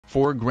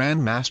4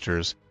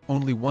 Grandmasters,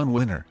 only one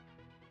winner.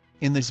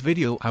 In this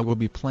video I will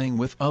be playing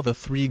with other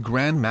 3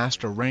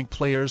 Grandmaster rank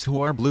players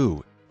who are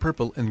blue,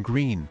 purple and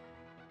green.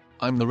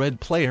 I'm the red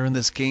player in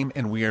this game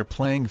and we are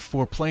playing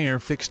 4-player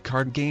fixed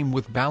card game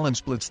with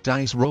balanced blitz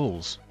dice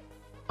rolls.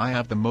 I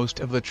have the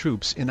most of the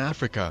troops in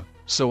Africa,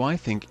 so I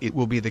think it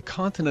will be the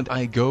continent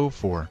I go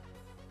for.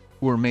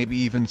 Or maybe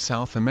even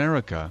South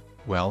America.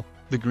 Well,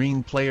 the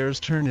green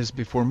player's turn is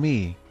before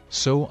me,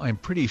 so I'm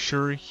pretty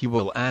sure he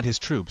will add his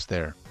troops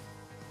there.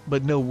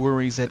 But no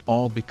worries at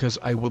all because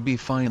I will be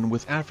fine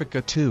with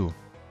Africa too.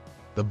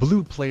 The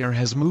blue player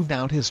has moved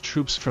out his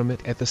troops from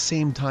it at the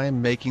same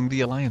time making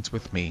the alliance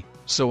with me,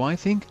 so I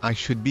think I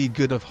should be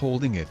good of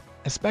holding it,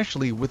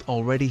 especially with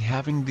already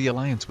having the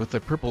alliance with the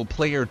purple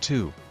player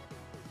too.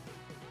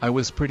 I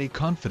was pretty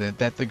confident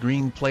that the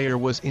green player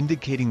was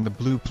indicating the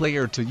blue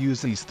player to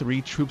use these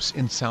 3 troops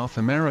in South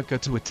America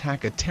to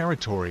attack a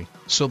territory,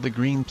 so the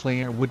green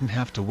player wouldn't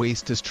have to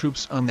waste his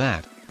troops on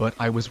that, but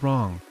I was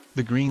wrong.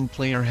 The green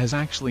player has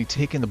actually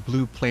taken the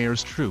blue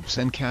player's troops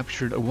and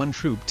captured a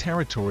 1-troop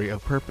territory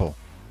of purple.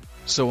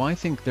 So I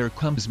think there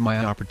comes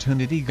my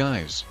opportunity,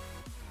 guys.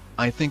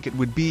 I think it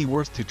would be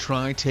worth to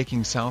try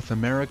taking South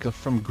America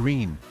from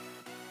green.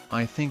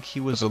 I think he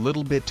was a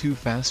little bit too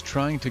fast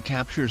trying to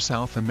capture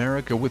South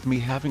America with me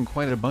having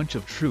quite a bunch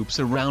of troops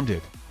around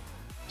it.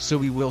 So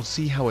we will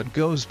see how it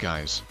goes,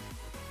 guys.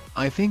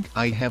 I think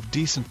I have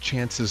decent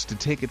chances to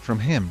take it from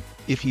him,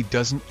 if he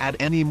doesn't add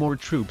any more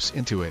troops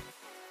into it.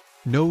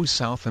 No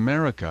South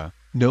America,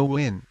 no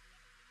win.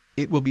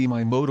 It will be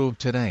my motto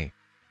today.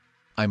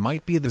 I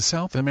might be the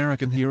South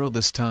American hero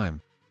this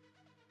time.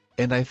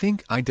 And I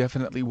think I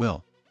definitely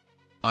will.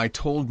 I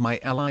told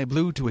my ally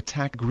blue to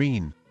attack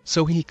green,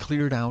 so he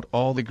cleared out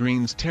all the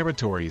green's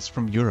territories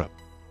from Europe.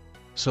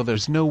 So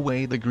there's no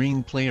way the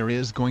green player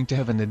is going to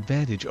have an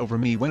advantage over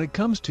me when it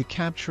comes to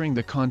capturing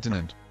the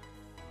continent.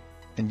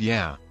 And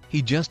yeah,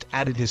 he just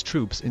added his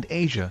troops in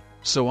Asia,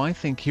 so I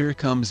think here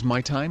comes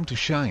my time to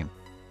shine.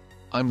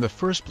 I'm the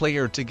first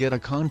player to get a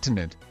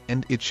continent,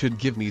 and it should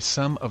give me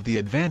some of the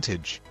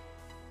advantage.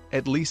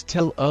 At least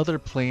till other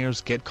players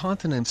get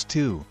continents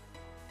too.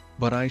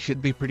 But I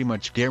should be pretty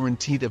much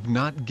guaranteed of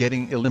not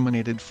getting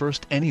eliminated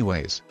first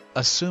anyways,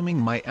 assuming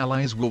my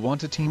allies will want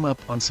to team up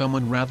on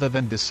someone rather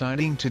than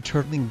deciding to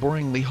turtling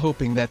boringly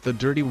hoping that the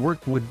dirty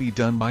work would be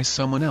done by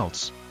someone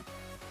else.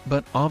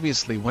 But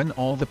obviously when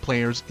all the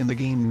players in the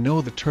game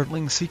know the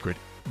turtling secret,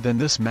 then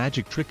this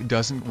magic trick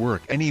doesn't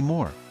work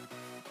anymore.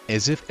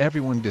 As if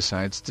everyone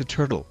decides to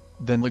turtle,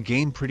 then the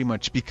game pretty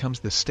much becomes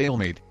the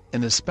stalemate,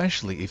 and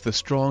especially if the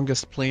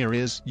strongest player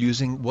is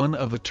using one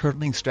of the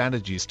turtling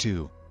strategies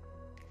too.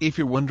 If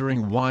you're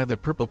wondering why the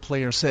purple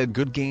player said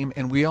good game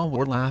and we all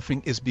were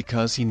laughing is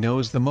because he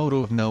knows the motto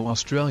of no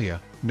Australia,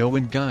 no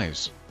win,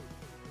 guys.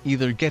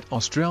 Either get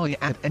Australia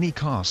at any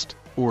cost,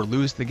 or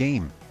lose the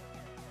game.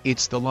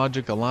 It's the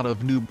logic a lot of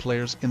noob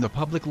players in the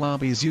public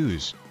lobbies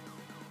use.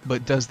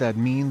 But does that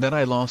mean that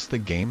I lost the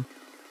game?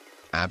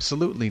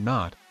 Absolutely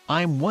not.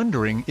 I'm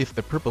wondering if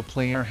the purple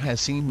player has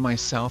seen my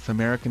South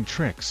American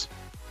tricks.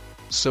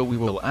 So we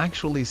will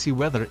actually see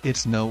whether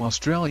it's no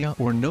Australia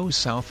or no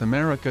South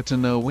America to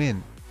no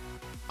win.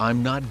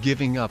 I'm not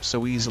giving up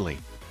so easily.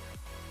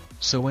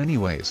 So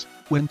anyways,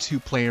 when 2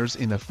 players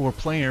in a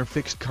 4-player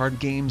fixed card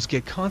games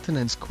get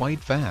continents quite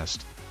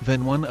fast,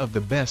 then one of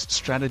the best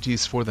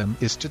strategies for them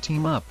is to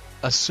team up,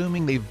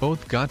 assuming they've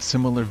both got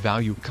similar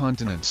value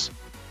continents.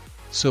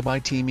 So by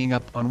teaming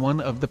up on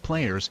one of the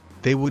players,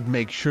 they would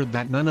make sure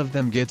that none of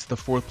them gets the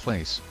 4th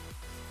place.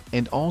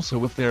 And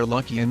also if they're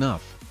lucky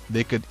enough,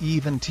 they could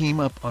even team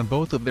up on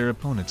both of their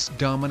opponents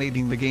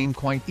dominating the game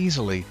quite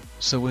easily,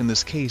 so in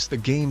this case the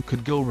game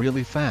could go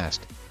really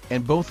fast,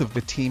 and both of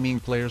the teaming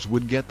players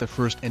would get the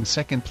 1st and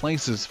 2nd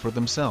places for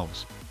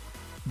themselves.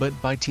 But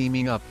by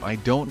teaming up I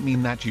don't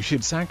mean that you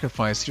should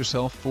sacrifice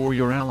yourself for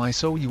your ally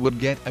so you would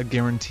get a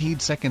guaranteed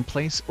 2nd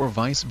place or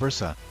vice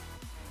versa.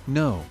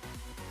 No.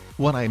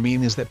 What I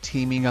mean is that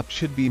teaming up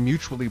should be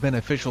mutually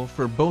beneficial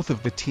for both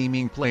of the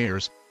teaming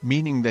players,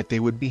 meaning that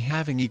they would be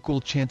having equal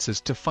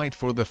chances to fight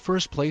for the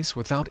 1st place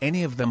without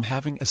any of them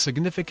having a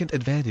significant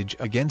advantage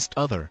against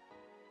other.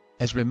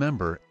 As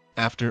remember,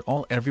 after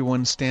all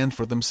everyone stand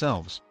for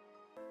themselves.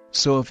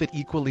 So if it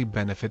equally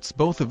benefits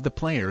both of the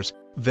players,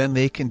 then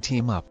they can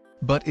team up,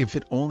 but if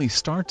it only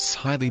starts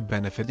highly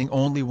benefiting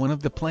only one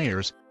of the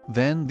players,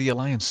 then the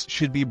alliance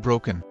should be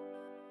broken.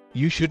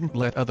 You shouldn't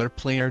let other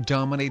player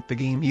dominate the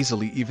game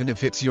easily even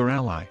if it's your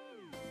ally.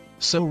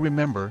 So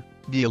remember,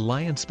 the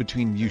alliance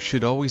between you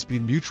should always be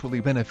mutually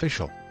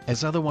beneficial,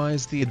 as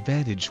otherwise the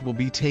advantage will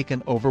be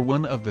taken over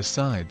one of the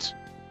sides.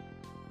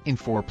 In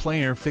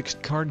 4-player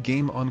fixed card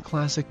game on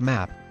classic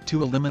map,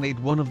 to eliminate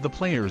one of the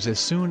players as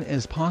soon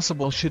as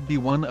possible should be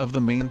one of the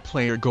main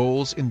player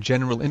goals in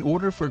general in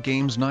order for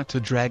games not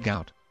to drag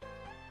out.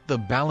 The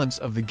balance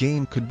of the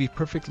game could be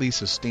perfectly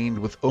sustained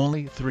with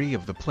only 3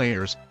 of the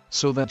players,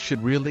 so that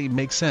should really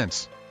make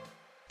sense.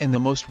 And the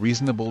most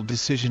reasonable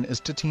decision is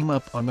to team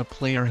up on the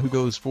player who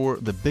goes for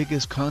the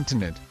biggest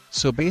continent,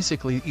 so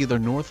basically either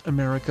North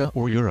America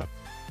or Europe.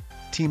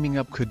 Teaming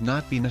up could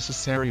not be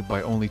necessary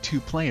by only 2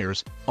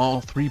 players, all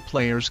 3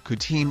 players could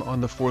team on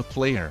the 4th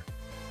player.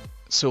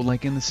 So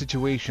like in the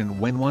situation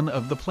when one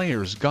of the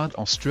players got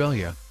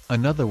Australia,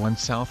 another one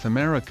South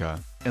America,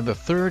 and the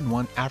third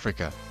one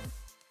Africa.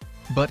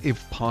 But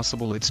if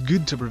possible, it's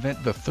good to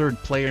prevent the 3rd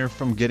player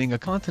from getting a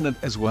continent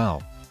as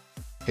well.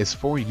 As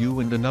for you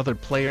and another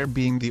player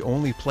being the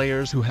only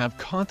players who have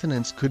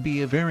continents could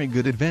be a very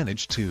good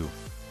advantage too.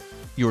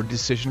 Your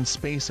decision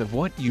space of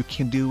what you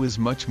can do is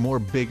much more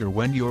bigger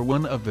when you're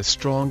one of the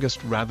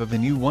strongest rather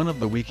than you one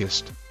of the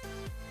weakest.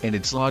 And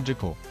it's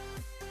logical.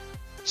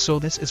 So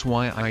this is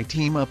why I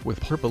team up with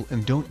purple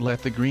and don't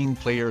let the green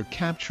player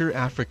capture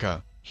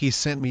Africa. He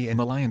sent me an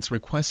alliance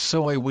request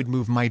so I would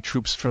move my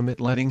troops from it,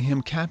 letting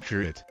him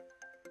capture it.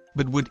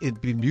 But would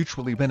it be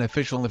mutually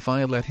beneficial if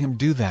I let him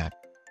do that?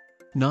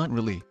 Not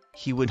really.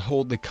 He would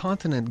hold the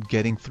continent,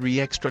 getting 3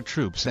 extra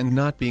troops and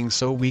not being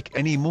so weak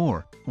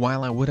anymore,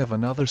 while I would have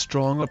another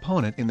strong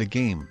opponent in the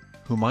game,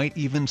 who might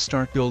even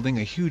start building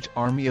a huge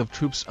army of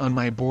troops on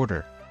my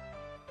border.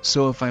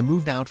 So if I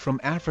moved out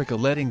from Africa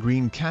letting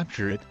green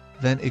capture it,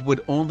 then it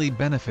would only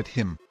benefit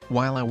him,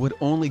 while I would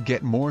only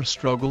get more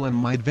struggle and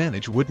my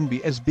advantage wouldn't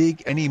be as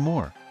big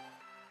anymore.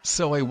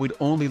 So I would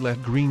only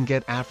let green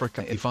get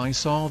Africa if I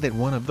saw that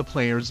one of the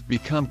players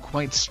become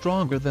quite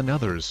stronger than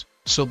others,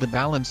 so the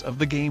balance of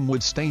the game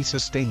would stay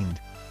sustained.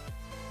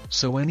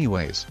 So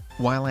anyways,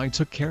 while I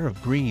took care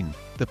of green,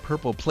 the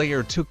purple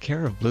player took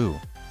care of blue.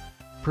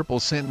 Purple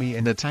sent me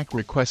an attack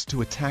request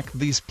to attack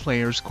these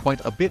players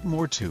quite a bit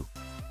more too.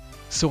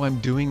 So I'm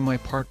doing my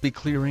part by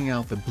clearing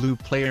out the blue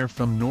player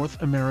from North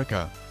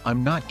America.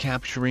 I'm not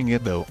capturing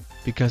it though,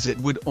 because it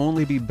would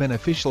only be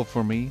beneficial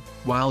for me,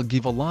 while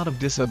give a lot of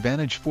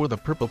disadvantage for the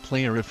purple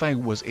player if I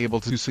was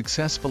able to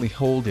successfully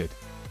hold it.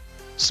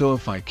 So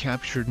if I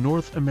captured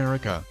North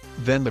America,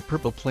 then the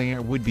purple player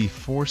would be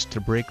forced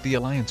to break the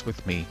alliance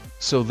with me,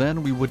 so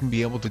then we wouldn't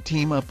be able to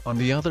team up on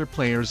the other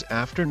players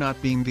after not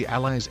being the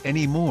allies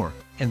anymore,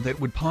 and that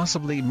would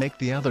possibly make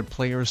the other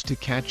players to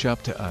catch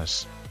up to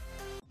us.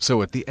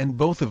 So at the end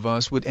both of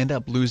us would end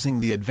up losing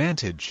the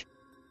advantage.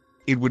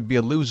 It would be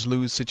a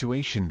lose-lose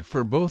situation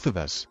for both of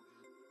us.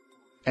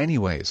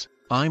 Anyways,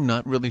 I'm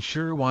not really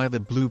sure why the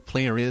blue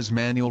player is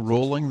manual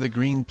rolling the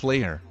green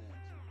player.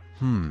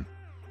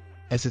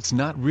 As it's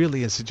not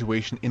really a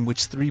situation in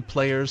which 3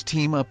 players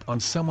team up on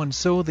someone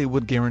so they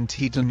would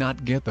guarantee to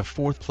not get the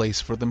 4th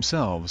place for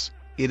themselves,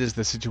 it is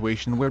the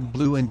situation where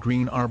blue and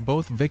green are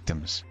both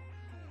victims.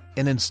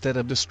 And instead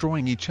of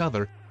destroying each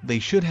other, they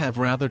should have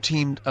rather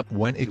teamed up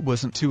when it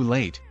wasn't too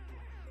late.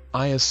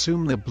 I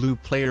assume the blue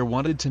player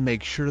wanted to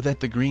make sure that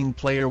the green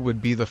player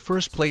would be the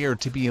first player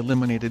to be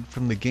eliminated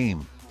from the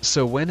game,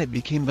 so when it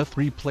became the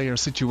 3-player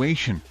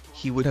situation,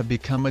 he would have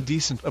become a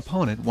decent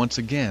opponent once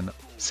again,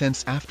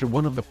 since after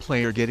one of the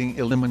player getting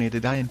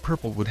eliminated I and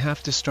purple would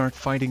have to start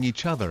fighting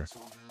each other.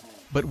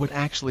 But what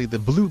actually the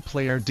blue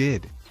player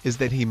did, is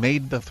that he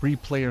made the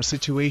 3-player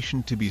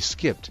situation to be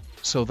skipped,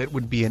 so that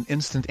would be an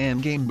instant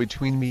endgame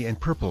between me and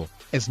purple,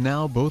 as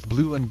now both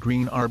blue and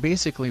green are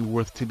basically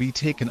worth to be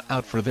taken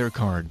out for their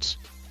cards.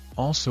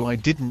 Also I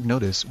didn't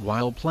notice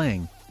while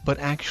playing, but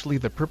actually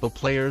the purple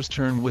player's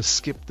turn was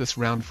skipped this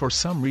round for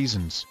some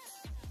reasons.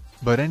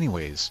 But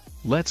anyways,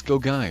 let's go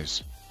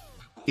guys.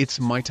 It's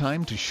my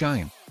time to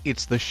shine,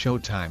 it's the show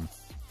time.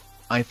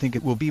 I think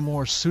it will be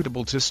more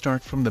suitable to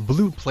start from the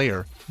blue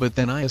player, but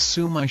then I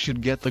assume I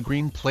should get the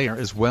green player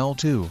as well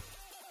too.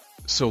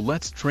 So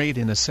let's trade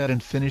in a set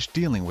and finish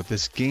dealing with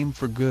this game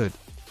for good.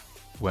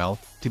 Well,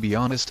 to be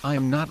honest I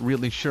am not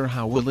really sure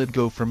how will it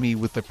go for me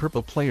with the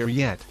purple player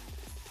yet.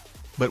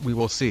 But we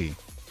will see.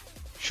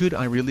 Should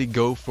I really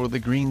go for the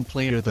green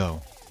player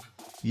though?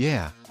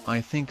 Yeah,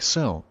 I think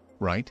so,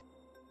 right?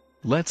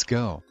 Let's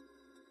go.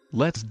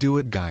 Let's do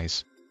it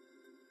guys.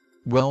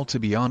 Well, to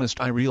be honest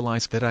I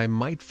realized that I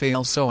might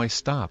fail, so I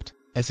stopped,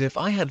 as if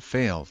I had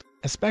failed,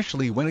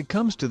 especially when it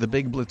comes to the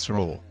big blitz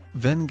roll,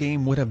 then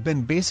game would have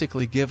been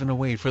basically given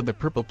away for the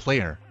purple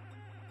player.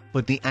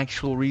 But the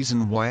actual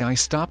reason why I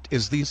stopped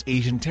is these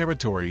Asian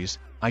territories.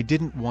 I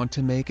didn't want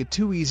to make it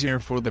too easier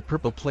for the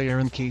purple player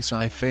in case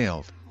I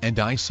failed, and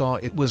I saw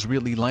it was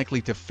really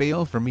likely to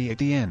fail for me at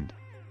the end.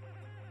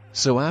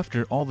 So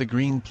after all the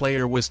green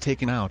player was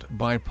taken out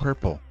by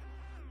purple.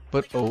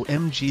 But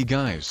OMG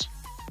guys.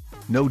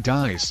 No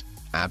dice,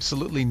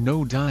 absolutely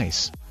no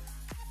dice.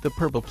 The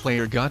purple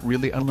player got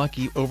really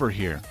unlucky over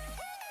here.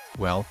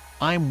 Well,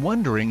 I'm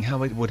wondering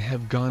how it would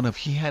have gone if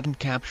he hadn't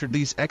captured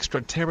these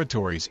extra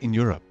territories in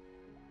Europe.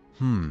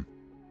 I'm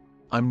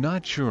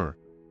not sure.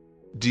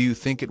 Do you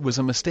think it was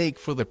a mistake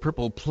for the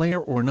purple player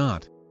or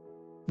not?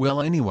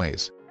 Well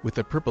anyways, with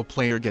the purple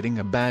player getting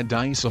a bad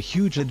dice a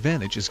huge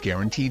advantage is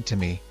guaranteed to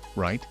me,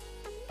 right?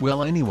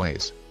 Well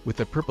anyways, with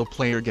the purple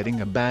player getting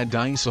a bad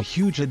dice a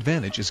huge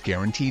advantage is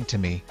guaranteed to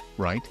me,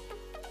 right?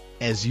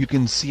 As you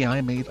can see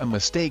I made a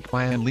mistake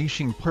by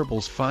unleashing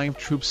purple's 5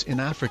 troops in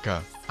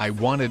Africa. I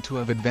wanted to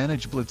have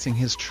advantage blitzing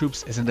his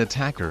troops as an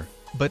attacker,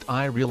 but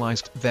I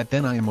realized that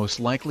then I most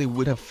likely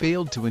would have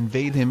failed to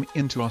invade him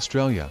into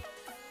Australia.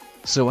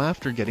 So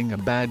after getting a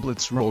bad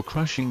blitz roll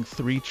crushing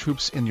 3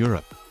 troops in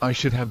Europe, I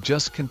should have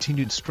just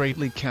continued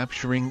straightly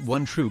capturing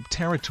 1 troop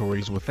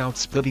territories without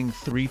splitting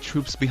 3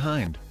 troops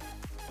behind.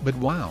 But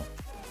wow!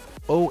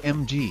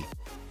 OMG!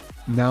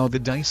 Now the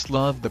dice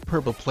love the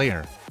purple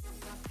player.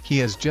 He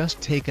has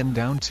just taken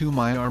down 2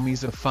 my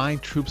armies of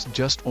 5 troops,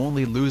 just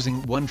only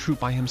losing 1 troop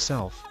by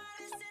himself.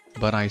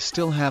 But I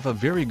still have a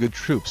very good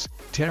troops,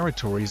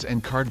 territories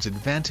and cards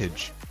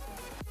advantage.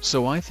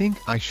 So I think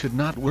I should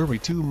not worry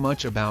too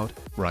much about,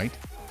 right?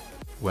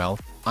 Well,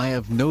 I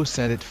have no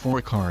set it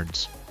 4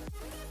 cards.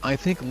 I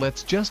think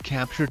let's just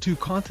capture 2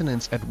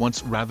 continents at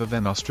once rather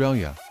than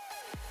Australia.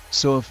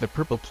 So if the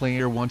purple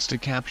player wants to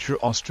capture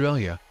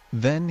Australia,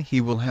 then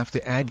he will have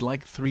to add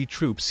like 3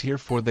 troops here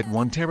for that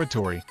 1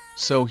 territory,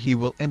 so he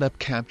will end up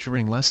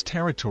capturing less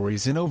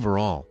territories in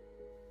overall.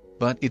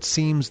 But it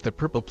seems the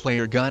purple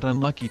player got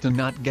unlucky to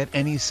not get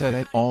any set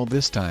at all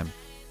this time.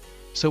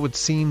 So it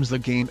seems the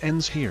game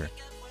ends here.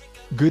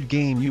 Good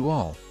game you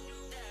all.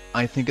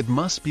 I think it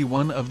must be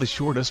one of the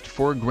shortest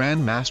 4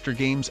 Grandmaster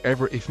games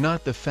ever, if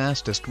not the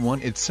fastest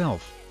one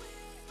itself.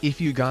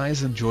 If you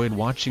guys enjoyed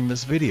watching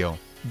this video,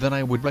 then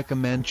I would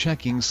recommend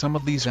checking some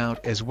of these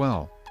out as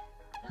well.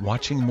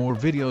 Watching more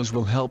videos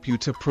will help you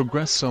to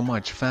progress so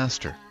much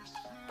faster.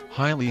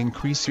 Highly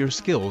increase your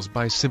skills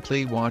by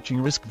simply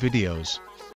watching Risk videos.